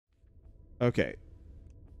Okay.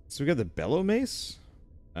 So we got the bellow mace.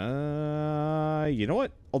 You know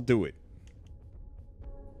what? I'll do it.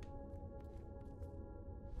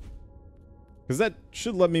 Because that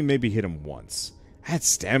should let me maybe hit him once. That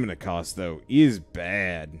stamina cost, though, is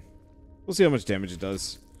bad. We'll see how much damage it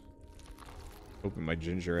does. Open my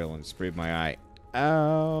ginger ale and sprayed my eye.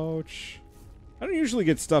 Ouch. I don't usually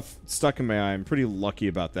get stuff stuck in my eye. I'm pretty lucky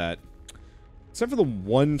about that. Except for the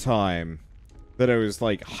one time that I was,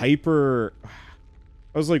 like, hyper...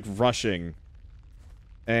 I was, like, rushing.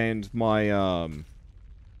 And my,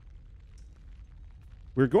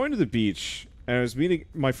 we were going to the beach, and I was meeting...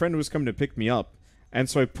 My friend was coming to pick me up. And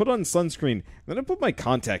so I put on sunscreen, and then I put my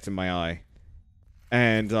contact in my eye.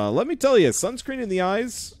 And, let me tell you, sunscreen in the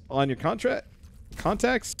eyes on your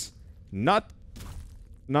contacts, not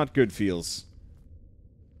good feels.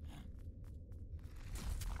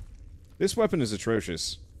 This weapon is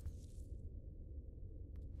atrocious.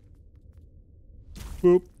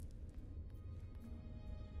 Boop.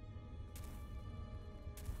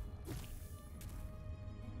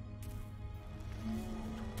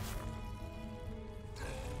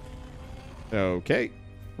 Okay.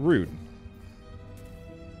 Rude.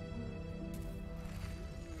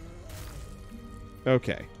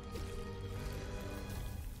 Okay.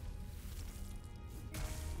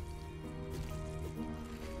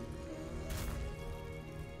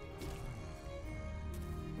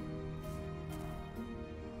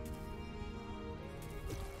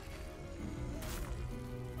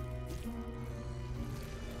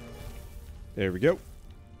 There we go.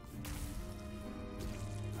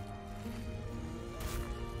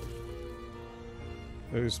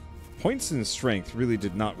 Those points in strength really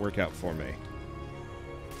did not work out for me.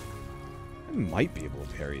 I might be able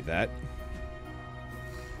to parry that.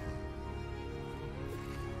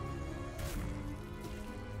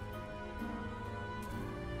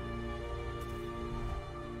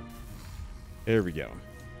 There we go.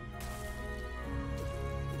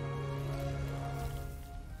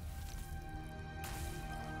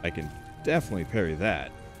 I can definitely parry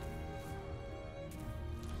that.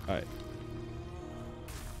 Alright.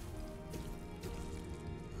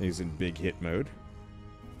 He's in big hit mode.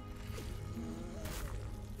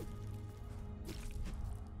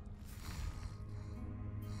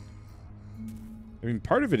 I mean,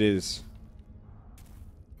 part of it is...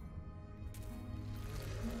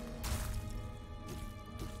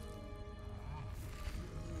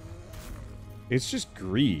 It's just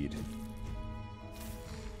greed.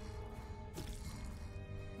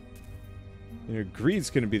 You know, greed's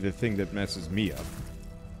gonna be the thing that messes me up.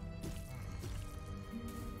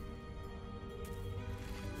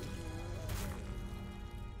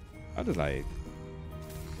 How did I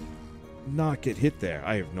not get hit there?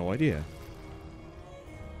 I have no idea.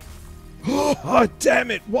 Oh,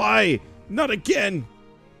 damn it! Why? Not again!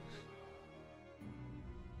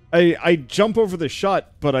 I jump over the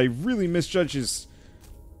shot, but I really misjudge his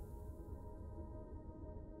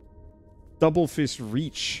double fist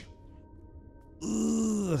reach.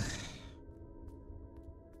 Ugh.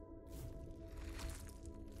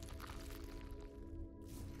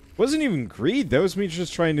 Wasn't even greed. That was me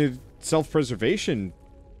just trying to self-preservation.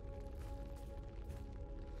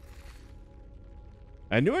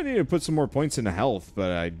 I knew I needed to put some more points into health,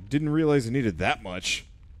 but I didn't realize I needed that much.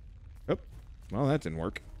 Oh, well, that didn't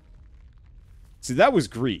work. See, that was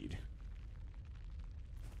greed.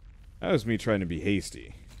 That was me trying to be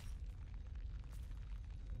hasty.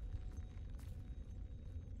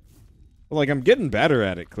 Well, like, I'm getting better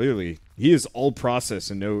at it, clearly. He is all process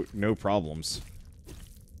and no problems.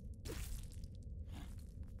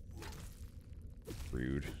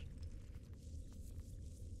 Rude.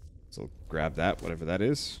 So grab that, whatever that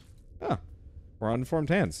is. Ah, we're on informed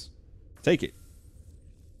hands. Take it.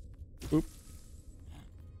 Oop.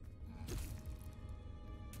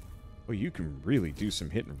 Oh, you can really do some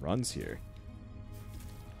hit and runs here.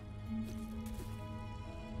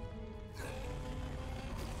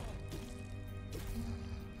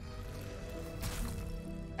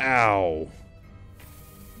 Ow.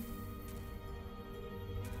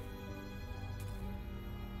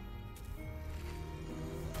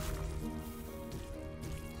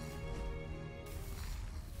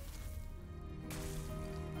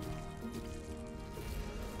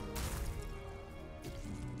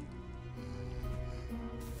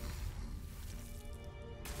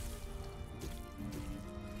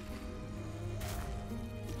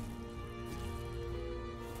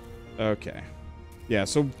 Okay. Yeah,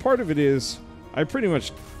 so part of it is I pretty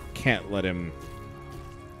much can't let him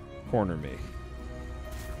corner me.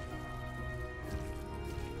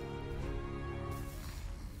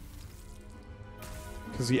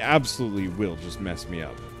 Because he absolutely will just mess me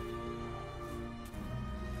up.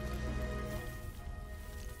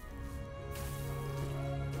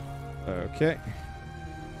 Okay.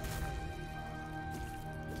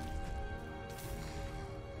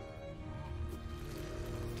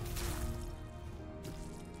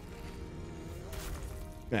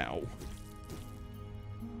 Now.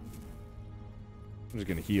 I'm just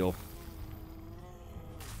gonna heal.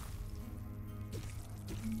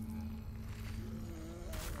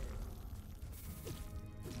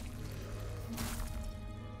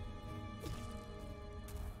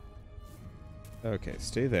 Okay,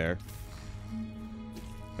 stay there.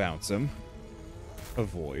 Bounce him.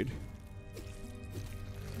 Avoid.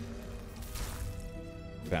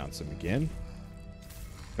 Bounce him again.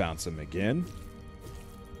 Bounce him again.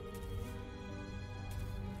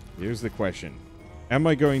 Here's the question. Am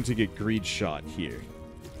I going to get greed shot here?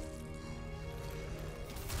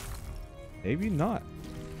 Maybe not.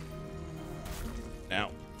 Now.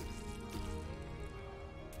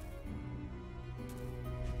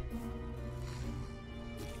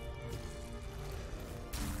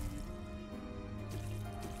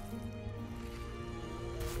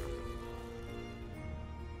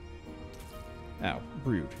 Ow,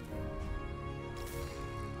 rude.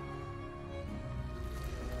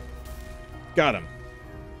 Got him.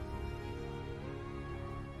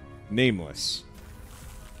 Nameless.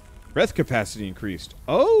 Breath capacity increased.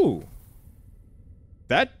 Oh!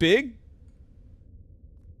 That big?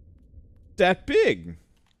 That big.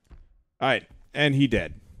 Alright, and he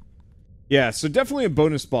dead. Yeah, so definitely a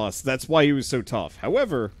bonus boss. That's why he was so tough.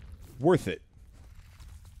 However, worth it.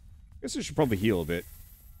 Guess I should probably heal a bit.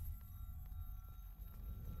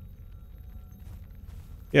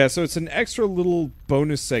 Yeah, so it's an extra little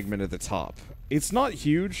bonus segment at the top. It's not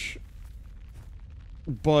huge,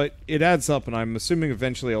 but it adds up, and I'm assuming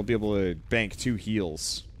eventually I'll be able to bank 2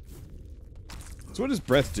 heals. So what does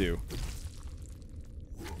breath do?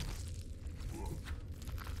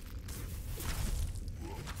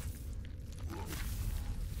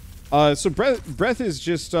 So breath is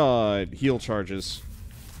just, heal charges.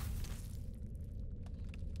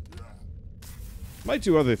 Might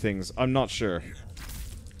do other things, I'm not sure.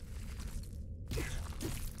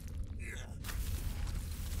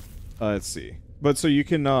 Let's see. But so you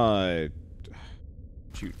can,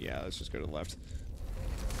 shoot, yeah, let's just go to the left.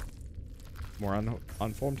 More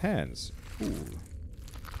unformed hands. Ooh.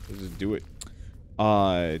 Let's just do it.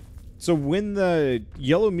 So when the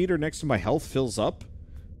yellow meter next to my health fills up,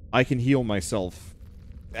 I can heal myself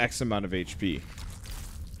X amount of HP.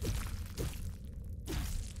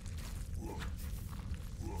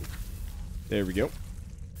 There we go.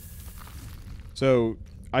 So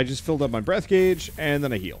I just filled up my breath gauge, and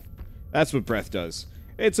then I heal. That's what breath does.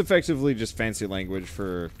 It's effectively just fancy language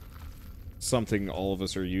for something all of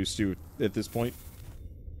us are used to at this point.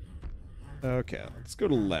 Okay, let's go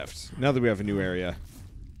to left. Now that we have a new area.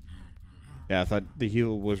 Yeah, I thought the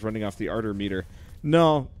heal was running off the ardor meter.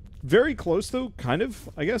 No, very close though, kind of,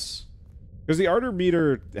 I guess. Because the ardor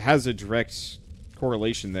meter has a direct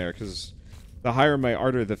correlation there, because the higher my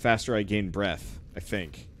ardor, the faster I gain breath, I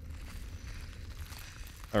think.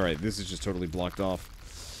 Alright, this is just totally blocked off.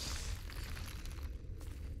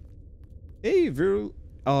 Hey,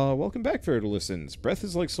 welcome back, Vero Listens. Breath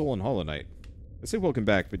is like Soul and Hollow Knight. I say welcome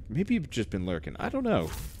back, but maybe you've just been lurking. I don't know.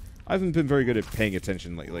 I haven't been very good at paying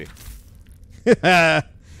attention lately.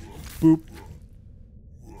 Boop.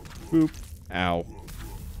 Boop. Ow.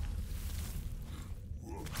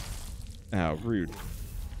 Ow, rude.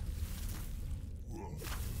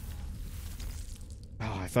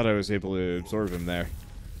 Oh, I thought I was able to absorb him there. I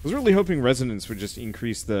was really hoping resonance would just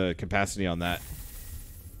increase the capacity on that.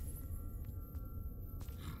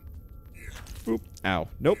 Boop. Ow.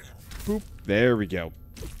 Nope. Boop. There we go.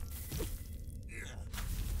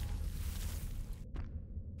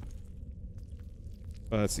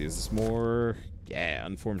 Let's see. Is this more? Yeah,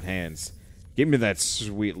 unformed hands. Give me that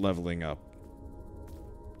sweet leveling up.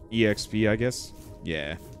 EXP, I guess?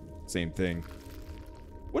 Yeah. Same thing.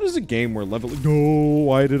 What is a game where leveling... No!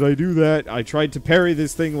 Why did I do that? I tried to parry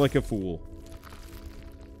this thing like a fool.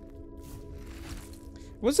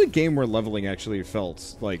 What's a game where leveling actually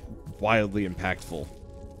felt, like, wildly impactful?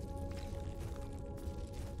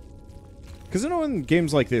 Because I know in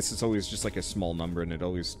games like this, it's always just like a small number, and I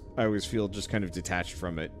always feel just kind of detached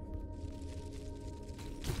from it.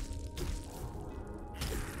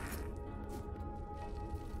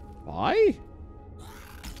 Why?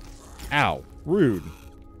 Ow. Rude.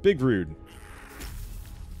 Big rude.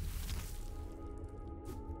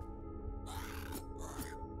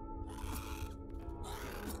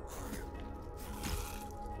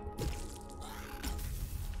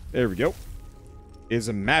 There we go. Is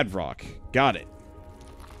a Mad Rock. Got it.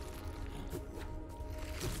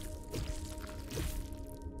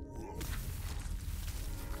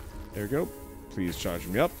 There we go. Please charge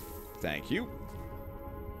me up. Thank you.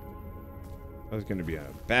 That was going to be a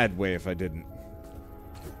bad way if I didn't.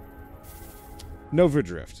 Nova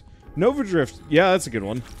Drift. Nova Drift. Yeah, that's a good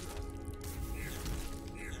one.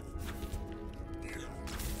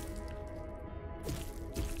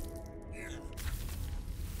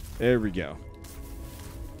 There we go.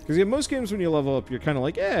 Because in most games when you level up, you're kind of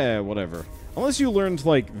like, eh, whatever. Unless you learned,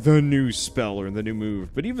 like, the new spell or the new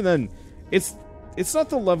move. But even then, it's not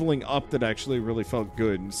the leveling up that actually really felt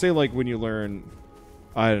good. Say, like, when you learn,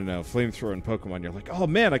 I don't know, Flamethrower in Pokemon, you're like, oh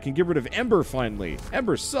man, I can get rid of Ember finally.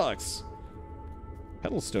 Ember sucks.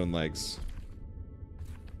 Petalstone legs.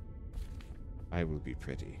 I will be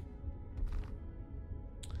pretty.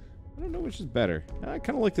 I don't know which is better. I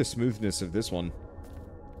kind of like the smoothness of this one.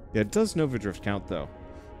 Yeah, it does Nova Drift count, though.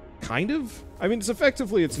 Kind of? I mean, it's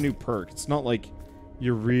effectively its a new perk. It's not like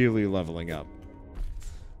you're really leveling up.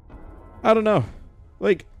 I don't know.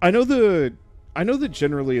 Like, I know that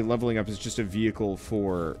generally leveling up is just a vehicle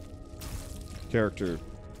for character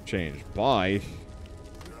change. Bye.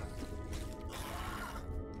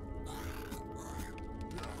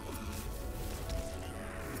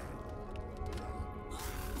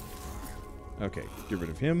 Okay, get rid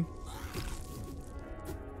of him.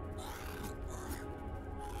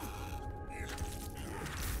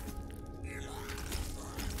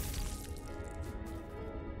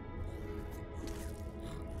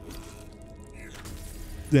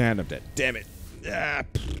 And I'm dead. Damn it. Ah,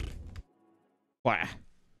 wah.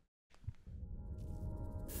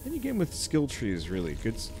 Any game with skill trees, really.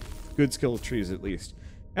 Good skill trees, at least.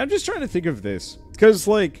 And I'm just trying to think of this. Because,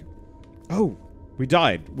 like... Oh, we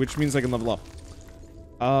died, which means I can level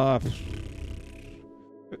up.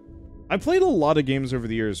 I played a lot of games over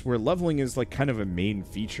the years where leveling is, like, kind of a main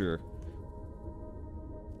feature.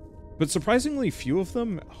 But surprisingly few of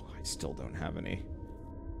them... Oh, I still don't have any.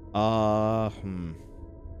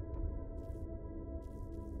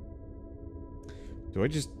 Do I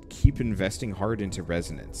just keep investing hard into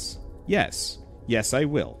Resonance? Yes. Yes, I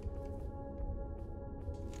will.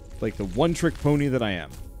 Like the one-trick pony that I am.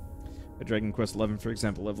 At Dragon Quest XI, for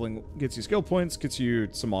example, leveling gets you skill points, gets you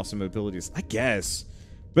some awesome abilities. I guess.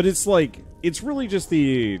 But it's like, it's really just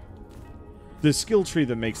the skill tree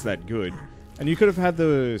that makes that good. And you could have had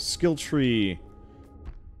the skill tree...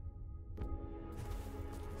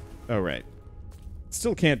 Oh, right.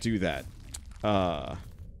 Still can't do that.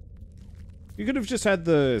 You could have just had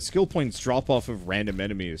the skill points drop off of random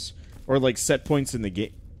enemies. Or, like, set points in the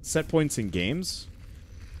game. Set points in games?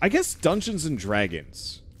 I guess Dungeons and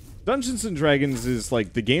Dragons. Dungeons and Dragons is,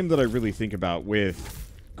 like, the game that I really think about with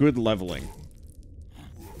good leveling.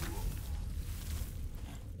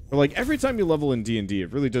 But, like, every time you level in D&D,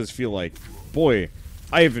 it really does feel like, boy,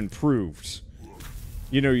 I have improved.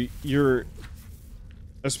 You know, you're...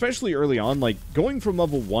 Especially early on, like, going from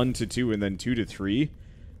level 1 to 2 and then 2 to 3...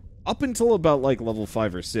 Up until about, like, level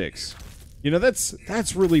 5 or 6. You know,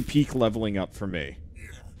 that's really peak leveling up for me.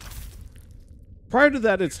 Prior to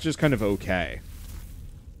that, it's just kind of okay.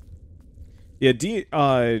 Yeah,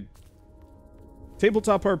 tabletop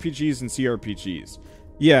RPGs and CRPGs.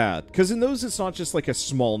 Yeah, because in those, it's not just, like, a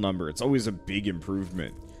small number. It's always a big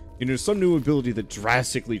improvement. You know, some new ability that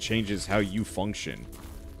drastically changes how you function.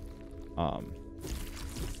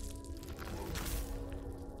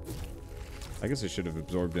 I guess I should have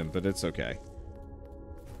absorbed him, but it's okay.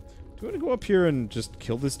 Do I want to go up here and just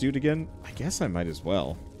kill this dude again? I guess I might as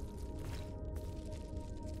well.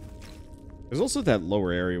 There's also that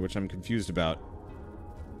lower area, which I'm confused about.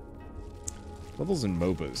 Levels in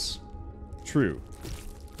MOBAs. True.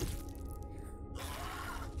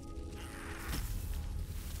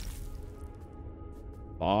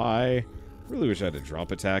 I really wish I had a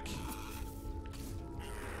drop attack.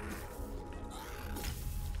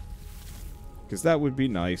 Because that would be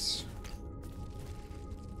nice.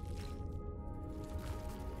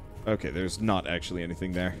 Okay, there's not actually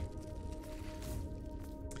anything there.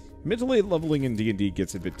 Mid to late leveling in D&D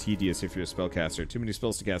gets a bit tedious if you're a spellcaster. Too many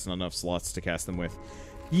spells to cast, not enough slots to cast them with.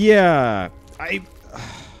 Yeah,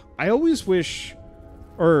 I always wish...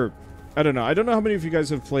 Or, I don't know. I don't know how many of you guys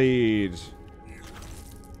have played...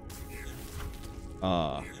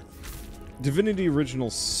 Divinity Original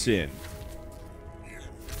Sin.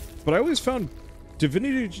 But I always found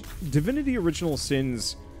Divinity Original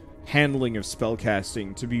Sin's handling of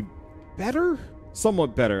spellcasting to be better?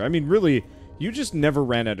 Somewhat better. I mean, really, you just never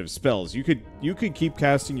ran out of spells. You could keep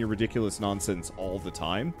casting your ridiculous nonsense all the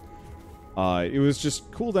time. It was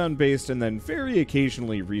just cooldown based and then very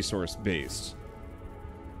occasionally resource based.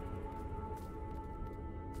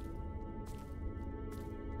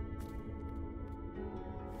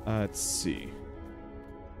 Let's see.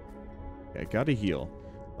 Okay, I gotta heal.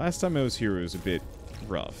 Last time I was here, it was a bit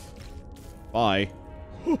rough. Bye.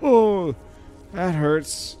 Oh, that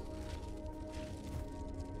hurts.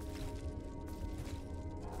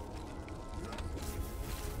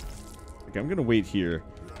 Okay, I'm gonna wait here.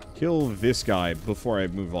 Kill this guy before I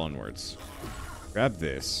move onwards. Grab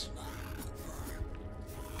this.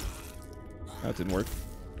 That didn't work.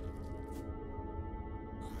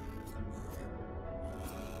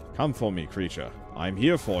 Come for me, creature. I'm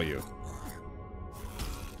here for you.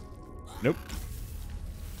 Nope.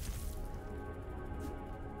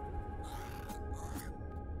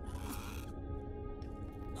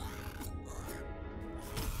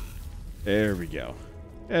 There we go.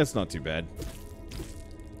 That's not too bad.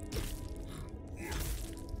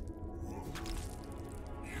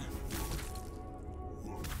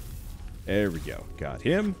 There we go. Got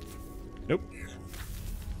him. Nope.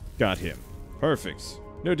 Got him. Perfect.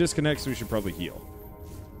 No disconnects, we should probably heal.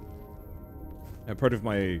 And part of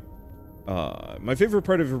my favorite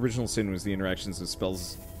part of Original Sin was the interactions of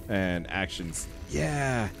spells and actions.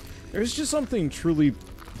 Yeah, there's just something truly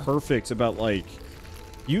perfect about, like,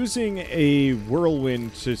 using a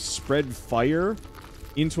whirlwind to spread fire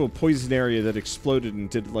into a poison area that exploded and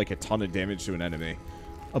did, like, a ton of damage to an enemy.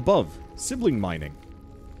 Above, sibling mining.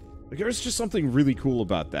 Like, there's just something really cool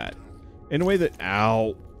about that. In a way that...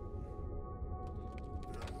 Ow.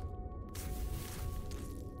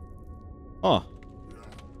 Huh.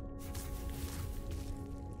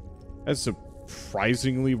 That's a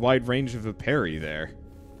surprisingly wide range of a parry there.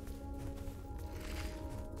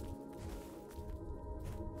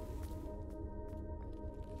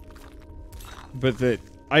 But that...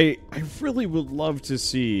 I really would love to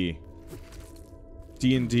see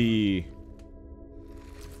D&D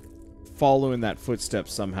follow in that footstep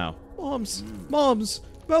somehow. Moms!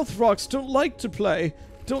 Mouth rocks don't like to play,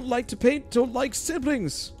 don't like to paint, don't like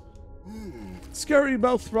siblings! Scary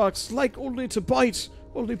mouth rocks like only to bite.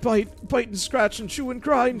 Only bite and scratch and chew and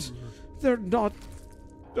grind. They're not...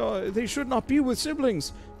 they should not be with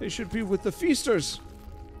siblings. They should be with the feasters.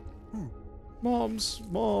 Moms.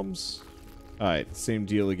 Alright, same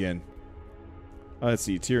deal again. Let's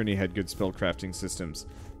see, Tyranny had good spellcrafting systems.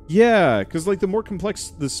 Yeah, because, like, the more complex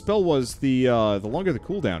the spell was, the longer the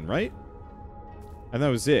cooldown, right? And that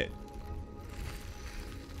was it.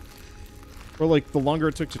 Or, like, the longer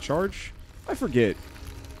it took to charge? I forget.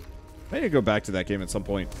 I need to go back to that game at some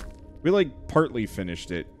point. We, like, partly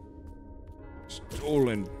finished it.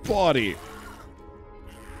 Stolen body.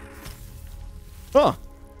 Huh.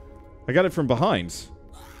 I got it from behind.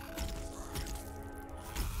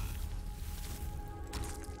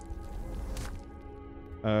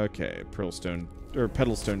 Okay, pearlstone, or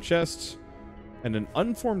petalstone chest. And an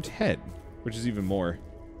unformed head, which is even more.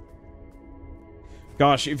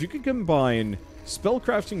 Gosh, if you could combine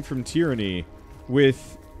spellcrafting from Tyranny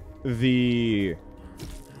with the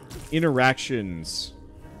interactions,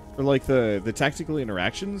 or like the tactical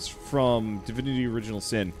interactions from Divinity Original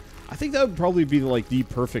Sin, I think that would probably be like the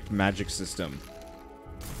perfect magic system.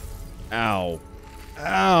 Ow.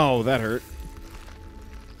 Ow, that hurt.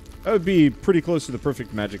 That would be pretty close to the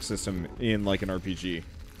perfect magic system in like an RPG.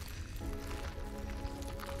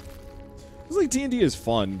 It's like D&D is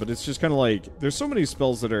fun, but it's just kind of like, there's so many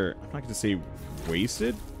spells that are, I'm not going to say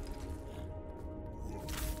wasted.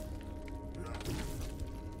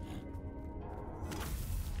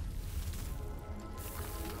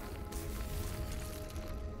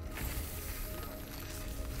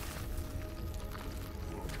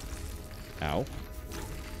 Ow.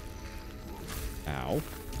 Ow.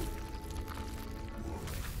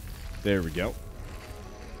 There we go.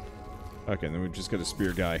 Okay, and then we've just got a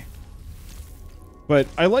spear guy. But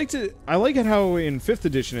I like it how in 5th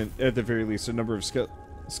edition, at the very least, a number of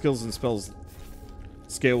skills and spells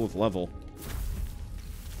scale with level.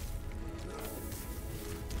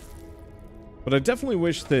 But I definitely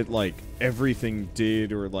wish that, like, everything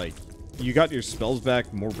did, or, like, you got your spells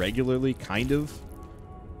back more regularly, kind of.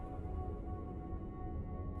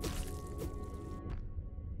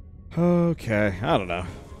 Okay, I don't know.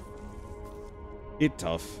 It's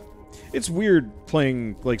tough. It's weird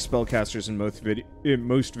playing, like, spellcasters in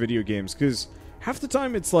most video games, because half the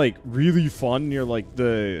time it's, like, really fun. You're, like,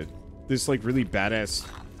 this, like, really badass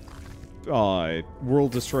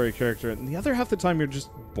world destroyer character, and the other half the time you're just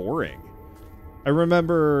boring. I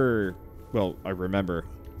remember...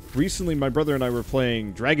 Recently, my brother and I were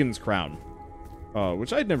playing Dragon's Crown,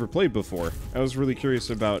 which I'd never played before. I was really curious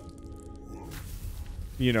about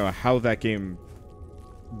you know, how that game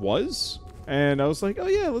was. And I was like, oh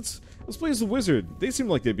yeah, let's play as the wizard. They seem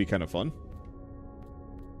like they'd be kind of fun.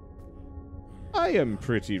 I am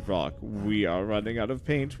Pretty Rock. We are running out of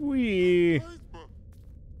paint.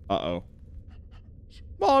 Uh-oh.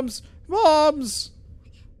 Moms! Moms!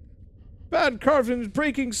 Bad carving is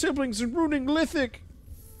breaking siblings and ruining Lithic.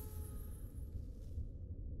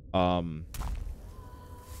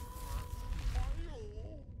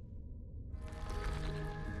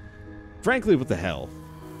 Frankly, what the hell?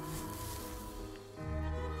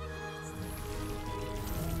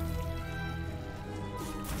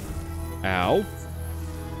 Ow.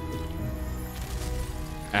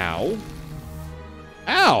 Ow.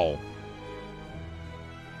 Ow!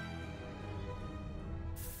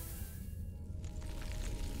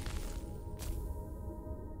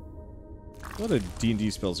 A lot of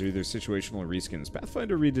D&D spells are either situational or reskins.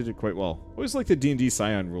 Pathfinder redid it quite well. Always like the D&D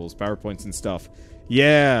Scion rules, PowerPoints and stuff.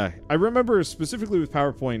 Yeah, I remember specifically with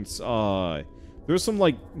PowerPoints, there was some,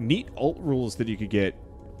 like, neat alt rules that you could get.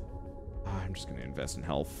 I'm just going to invest in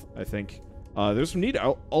health, I think. There's some neat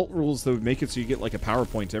alt rules that would make it so you get, like, a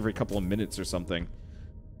PowerPoint every couple of minutes or something.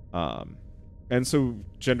 And so,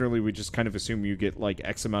 generally, we just kind of assume you get, like,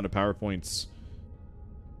 X amount of PowerPoints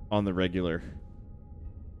on the regular.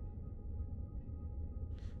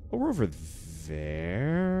 Oh, we're over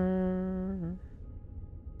there.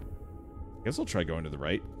 I guess I'll try going to the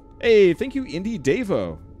right. Hey, thank you, Indie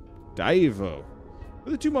Davo. Davo.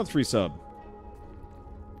 With a 2-month free sub.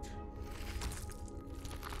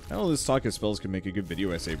 All this talk of spells could make a good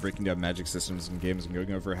video essay, breaking down magic systems and games and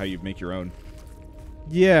going over how you make your own.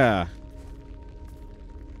 Yeah.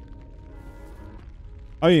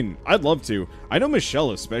 I mean, I'd love to. I know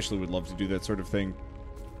Michelle especially would love to do that sort of thing.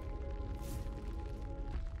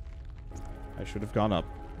 I should have gone up.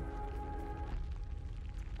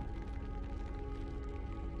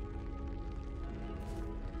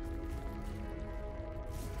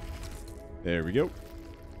 There we go.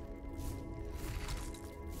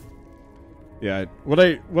 Yeah, what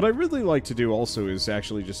I really like to do also is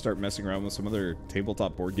actually just start messing around with some other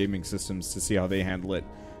tabletop board gaming systems to see how they handle it.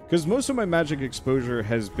 Because most of my Magic exposure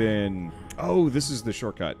has been... Oh, this is the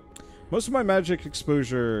shortcut. Most of my Magic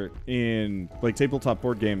exposure in, like, tabletop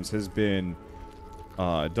board games has been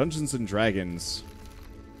Dungeons and Dragons.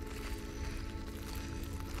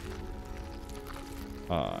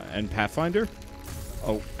 And Pathfinder.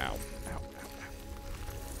 Oh, ow. Ow,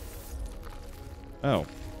 ow, ow. Oh.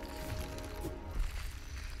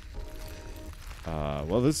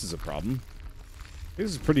 Well, this is a problem.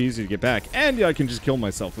 This is pretty easy to get back. And yeah, I can just kill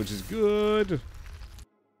myself, which is good.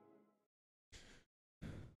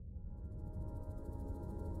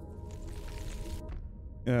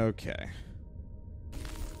 Okay.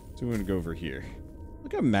 So we're going to go over here.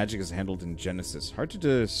 Look how magic is handled in Genesis. Hard to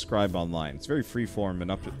describe online. It's very freeform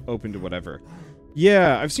and open to whatever.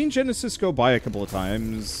 Yeah, I've seen Genesis go by a couple of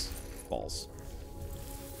times. Balls.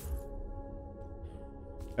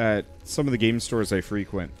 At some of the game stores I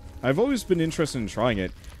frequent. I've always been interested in trying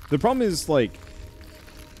it. The problem is, like...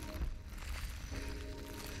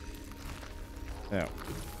 Oh.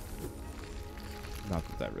 Not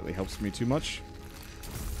that that really helps me too much.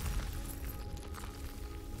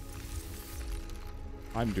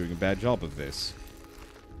 I'm doing a bad job of this.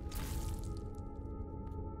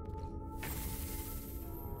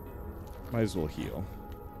 Might as well heal.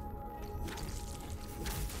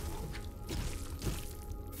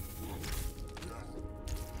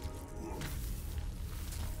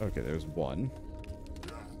 Okay, there's one.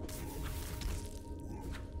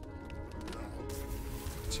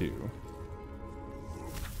 Two.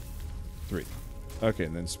 Three. Okay,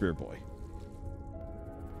 and then Spear Boy.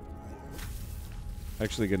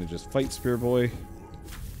 Actually gonna just fight Spear Boy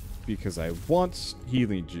because I want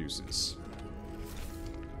healing juices.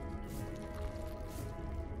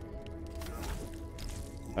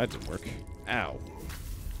 That didn't work. Ow.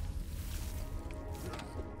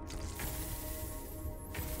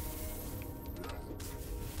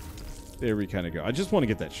 There we kind of go. I just want to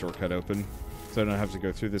get that shortcut open so I don't have to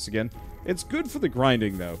go through this again. It's good for the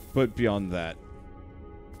grinding, though, but beyond that.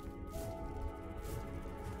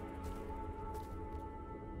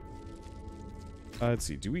 Let's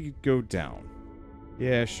see. Do we go down?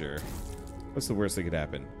 Yeah, sure. What's the worst that could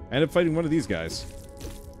happen? I end up fighting one of these guys.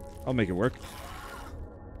 I'll make it work.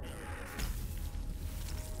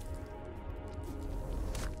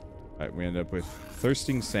 Alright, we end up with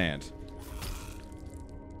Thirsting Sand.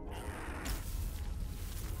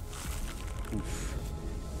 Oof.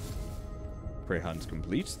 Prey hunt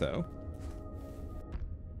complete, though.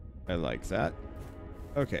 I like that.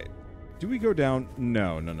 Okay. Do we go down?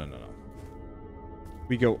 No.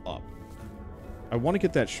 we go up. I want to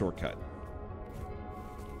get that shortcut.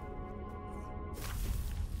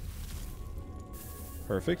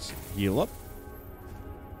 Perfect. Heal up.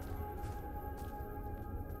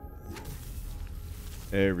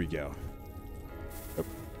 There we go. Oh.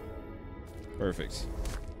 Perfect.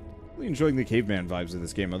 Really enjoying the caveman vibes of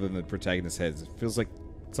this game, other than the protagonist's heads. It feels like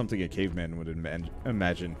something a caveman would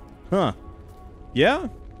imagine. Huh. Yeah?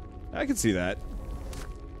 I can see that.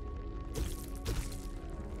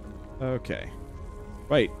 Okay.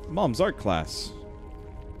 Right. Mom's art class.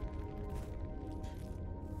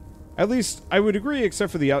 At least, I would agree,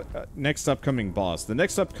 except for the next upcoming boss. The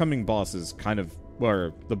next upcoming boss is kind of...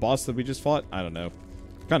 Or, the boss that we just fought? I don't know.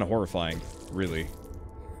 Kind of horrifying, really.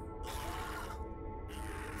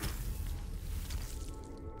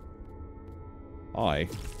 Hi.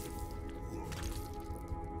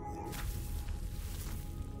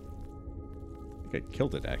 I think I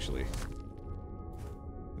killed it, actually.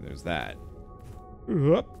 There's that.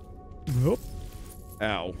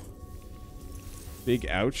 Ow. Big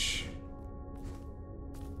ouch.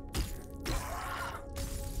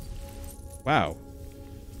 Wow.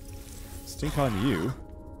 Stink on you.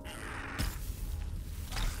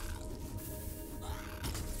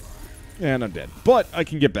 And I'm dead. But I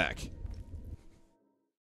can get back.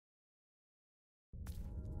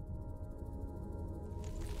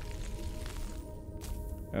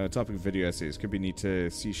 Topic of video essays. Could be neat to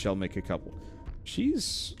see Shell make a couple.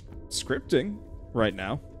 She's scripting right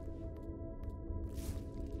now.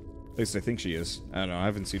 At least I think she is. I don't know. I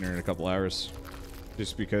haven't seen her in a couple hours.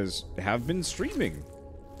 Just because I have been streaming.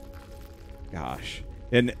 Gosh.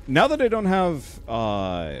 And now that I don't have,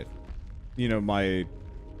 you know, my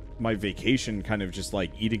vacation kind of just,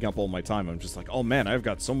 like, eating up all my time, I'm just like, oh, man, I've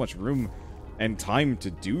got so much room and time to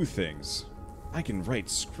do things. I can write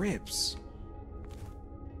scripts.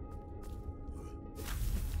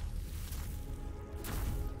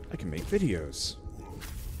 I can make videos.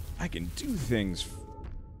 I can do things.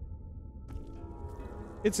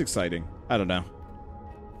 It's exciting. I don't know.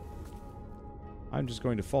 I'm just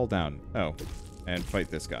going to fall down. Oh. And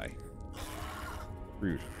fight this guy.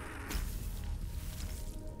 Rude.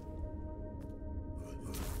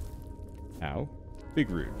 Ow. Big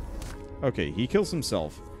rude. Okay, he kills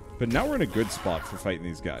himself. But now we're in a good spot for fighting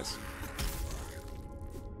these guys.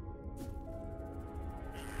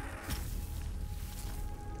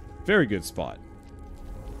 Very good spot.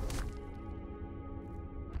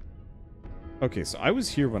 Okay, so I was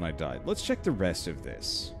here when I died. Let's check the rest of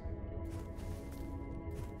this.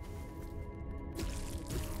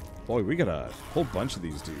 Boy, we got a whole bunch of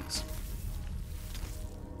these dudes.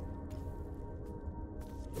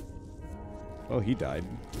 Oh, he died.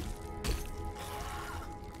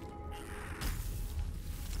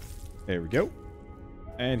 There we go.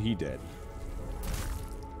 And he dead.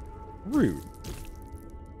 Rude.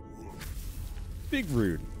 Big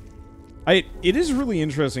rude. It is really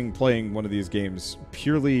interesting playing one of these games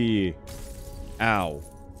purely... Ow.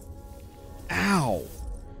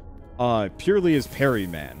 Ow! Purely as Parry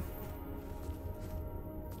Man.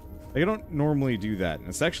 Like, I don't normally do that, and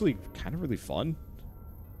it's actually kind of really fun.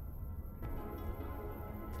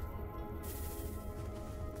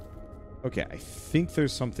 Okay, I think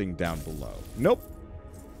there's something down below. Nope.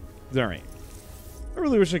 There ain't. I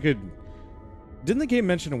really wish I could... Didn't the game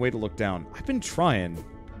mention a way to look down? I've been trying.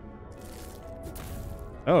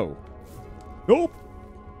 Oh. Nope.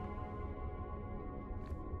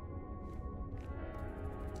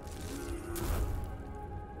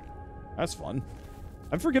 That's fun.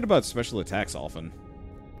 I forget about special attacks often.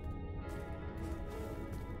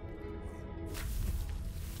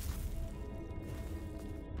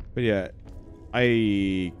 But yeah,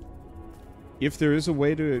 if there is a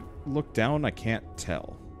way to look down, I can't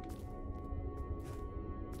tell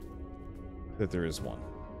that there is one.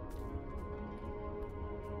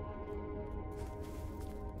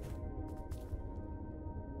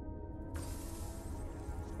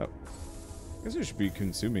 Oh. I guess I should be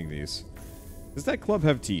consuming these. Does that club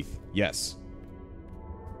have teeth? Yes.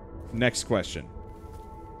 Next question.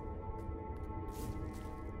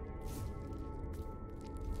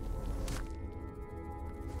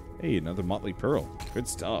 Hey, another Motley Pearl. Good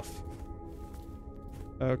stuff.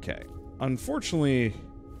 Okay. Unfortunately,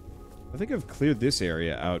 I think I've cleared this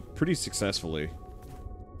area out pretty successfully.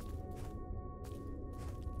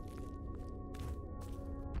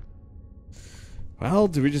 Well,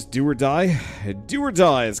 do we just do or die? Do or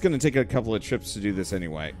die. It's going to take a couple of trips to do this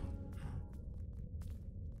anyway.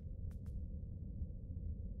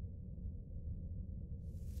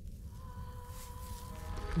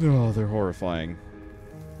 Oh, they're horrifying.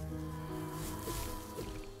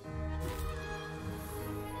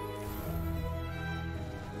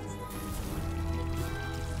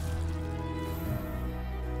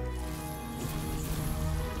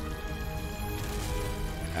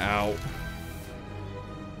 Ow.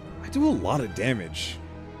 I do a lot of damage.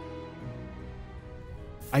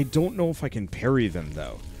 I don't know if I can parry them,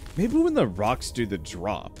 though. Maybe when the rocks do the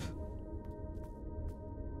drop.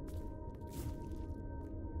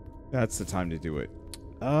 That's the time to do it.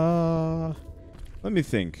 Let me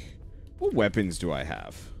think. What weapons do I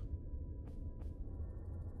have?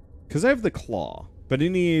 Because I have the claw, but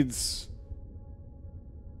it needs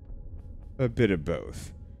a bit of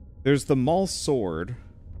both. There's the maul sword.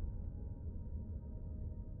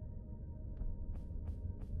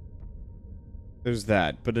 There's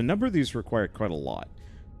that, but a number of these require quite a lot.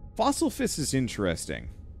 Fossil Fist is interesting.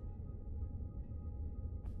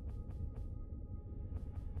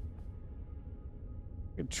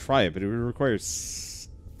 I could try it, but it would require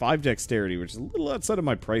 5 dexterity, which is a little outside of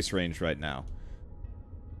my price range right now.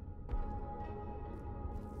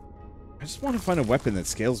 I just want to find a weapon that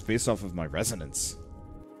scales based off of my resonance.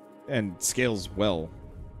 And scales well.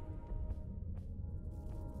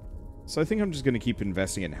 So I think I'm just going to keep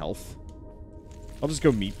investing in health. I'll just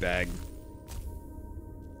go meat bag.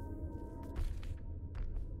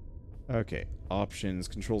 Okay. Options,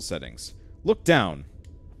 control settings. Look down.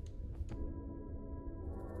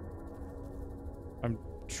 I'm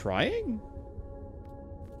trying?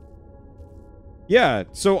 Yeah,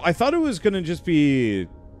 so I thought it was going to just be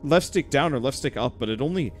left stick down or left stick up, but it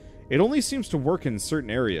only seems to work in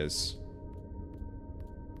certain areas.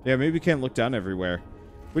 Yeah, maybe you can't look down everywhere.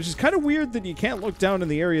 Which is kind of weird that you can't look down in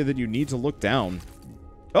the area that you need to look down.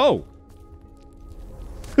 Oh!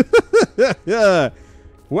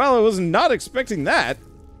 Well, I was not expecting that.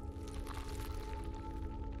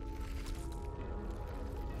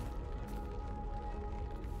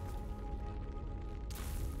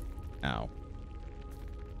 Ow.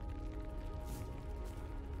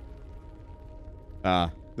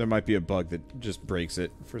 There might be a bug that just breaks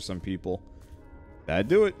it for some people. That'd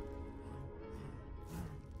do it.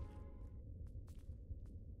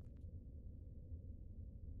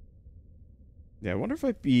 Yeah, I wonder if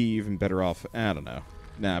I'd be even better off. I don't know.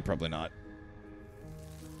 Nah, probably not.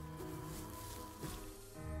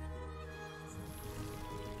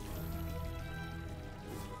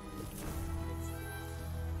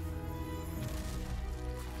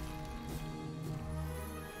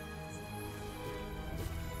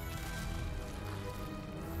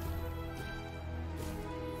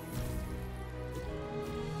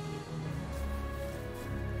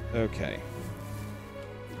 Okay.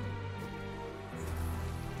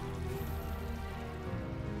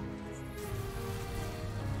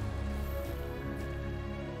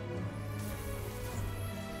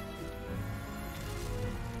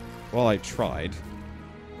 Well, I tried.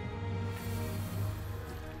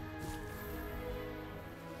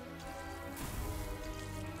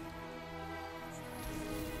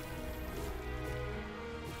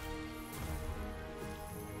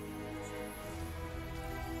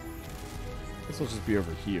 Guess I'll just be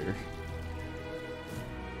over here.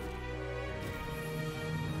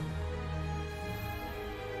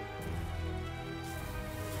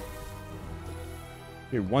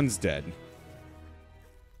 Okay, one's dead.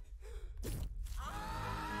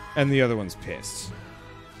 And the other one's pissed.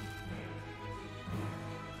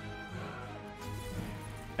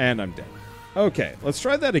 And I'm dead. Okay, let's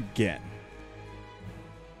try that again.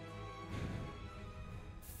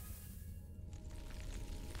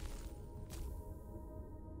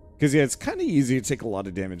 Because, yeah, it's kind of easy to take a lot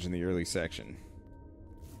of damage in the early section.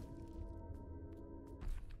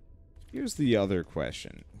 Here's the other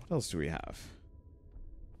question. What else do we have?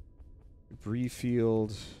 Debris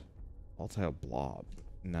field. Volatile blob.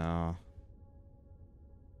 Nah.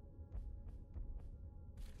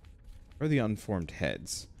 Or the unformed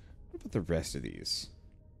heads. What about the rest of these?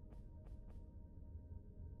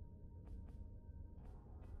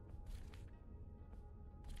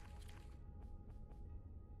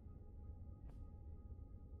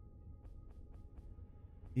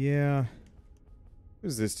 Yeah. What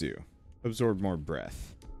does this do? Absorb more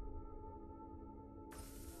breath.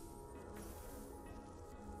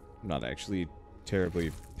 I'm not actually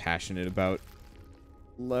terribly passionate about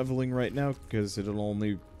leveling right now because it'll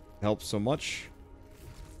only help so much.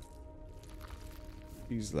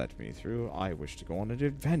 Please let me through. I wish to go on an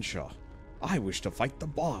adventure. I wish to fight the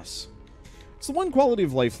boss. It's the one quality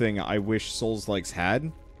of life thing I wish Souls-likes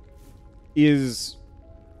had is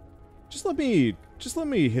just let me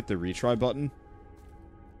hit the retry button.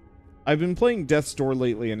 I've been playing Death's Door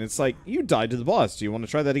lately, and it's like, you died to the boss. Do you want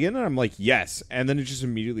to try that again? And I'm like, yes. And then it just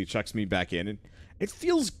immediately chucks me back in, and it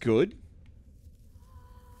feels good.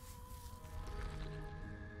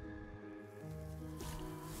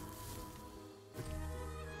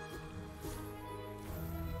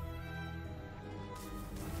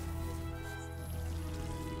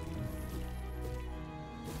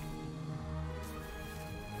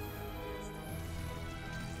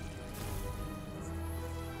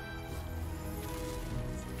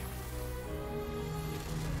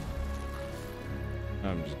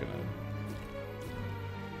 I'm just gonna...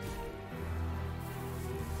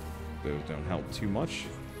 Those don't help too much.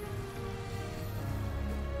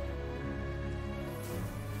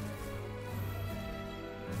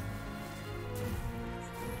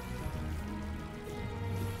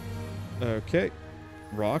 Okay.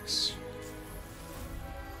 Rocks.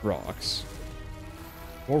 Rocks.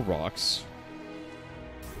 More rocks.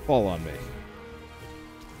 Fall on me.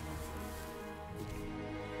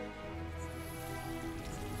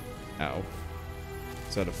 Ow.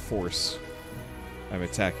 It's out of force. I'm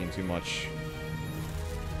attacking too much.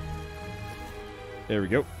 There we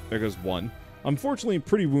go. There goes one. Unfortunately,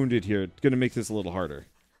 pretty wounded here. Gonna make this a little harder.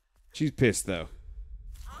 She's pissed, though.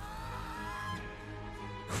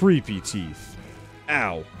 Creepy teeth.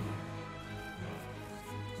 Ow.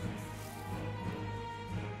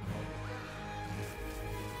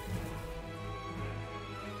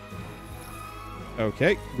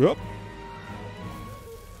 Okay. Whoop.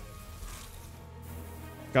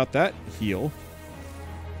 Got that. Heal.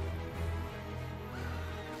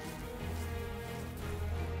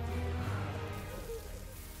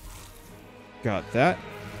 Got that.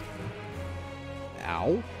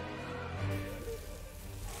 Ow.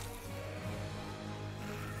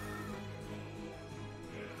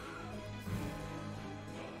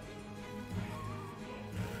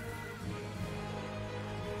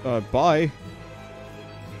 Bye.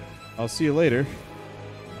 I'll see you later.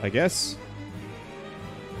 I guess.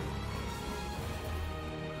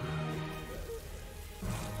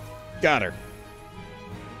 Got her.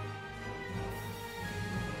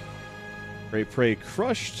 Prey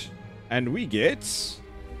crushed. And we get...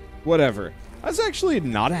 whatever. That's actually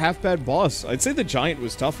not a half-bad boss. I'd say the giant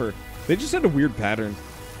was tougher. They just had a weird pattern.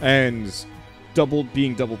 And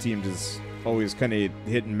being double-teamed is always kind of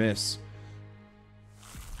hit and miss.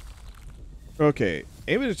 Okay.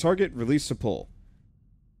 Aim at a target, release to pull.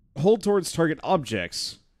 Hold towards target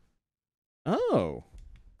objects. Oh.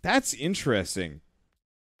 That's interesting.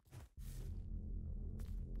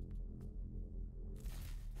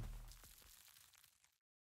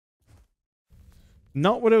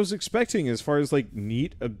 Not what I was expecting as far as, like,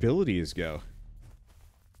 neat abilities go.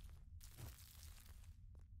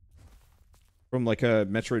 From, like, a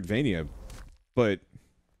Metroidvania. But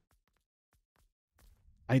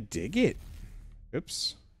I dig it.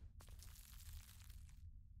 Oops.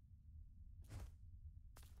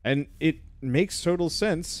 And it makes total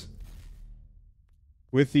sense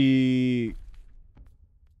with the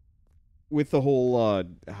whole oh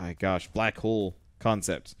gosh, black hole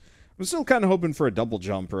concept. I'm still kind of hoping for a double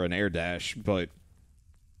jump or an air dash, but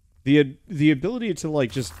the ability to,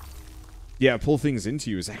 like, just pull things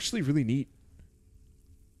into you is actually really neat.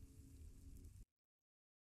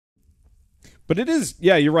 But it is,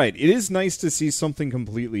 yeah, you're right. It is nice to see something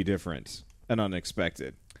completely different and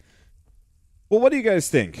unexpected. Well, what do you guys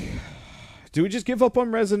think? Do we just give up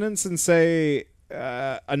on Resonance and say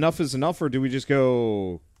enough is enough, or do we just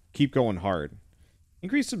keep going hard?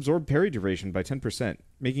 Increase absorb parry duration by 10%,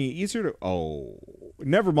 making it easier to... oh,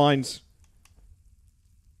 never mind.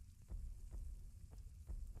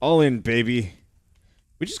 All in, baby.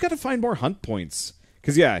 We just gotta find more hunt points.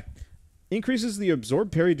 Because, yeah, increases the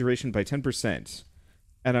absorb parry duration by 10%.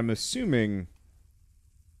 And I'm assuming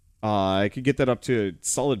I could get that up to a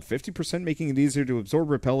solid 50%, making it easier to absorb,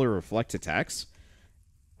 repel, or reflect attacks.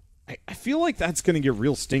 I feel like that's going to get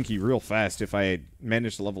real stinky real fast if I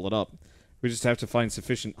manage to level it up. We just have to find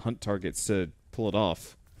sufficient hunt targets to pull it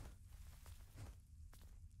off.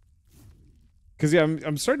 Because, yeah,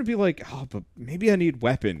 I'm starting to be like, oh, but maybe I need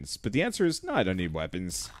weapons. But the answer is, no, I don't need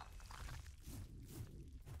weapons.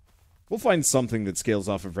 We'll find something that scales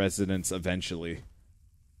off of Resonance eventually.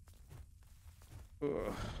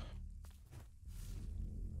 Ugh.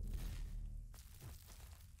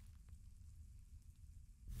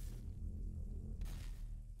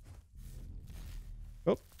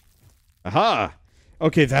 Oh. Aha!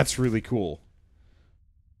 Okay, that's really cool.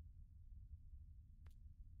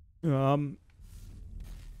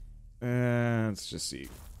 Let's just see.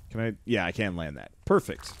 Can I... yeah, I can land that.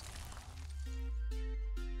 Perfect.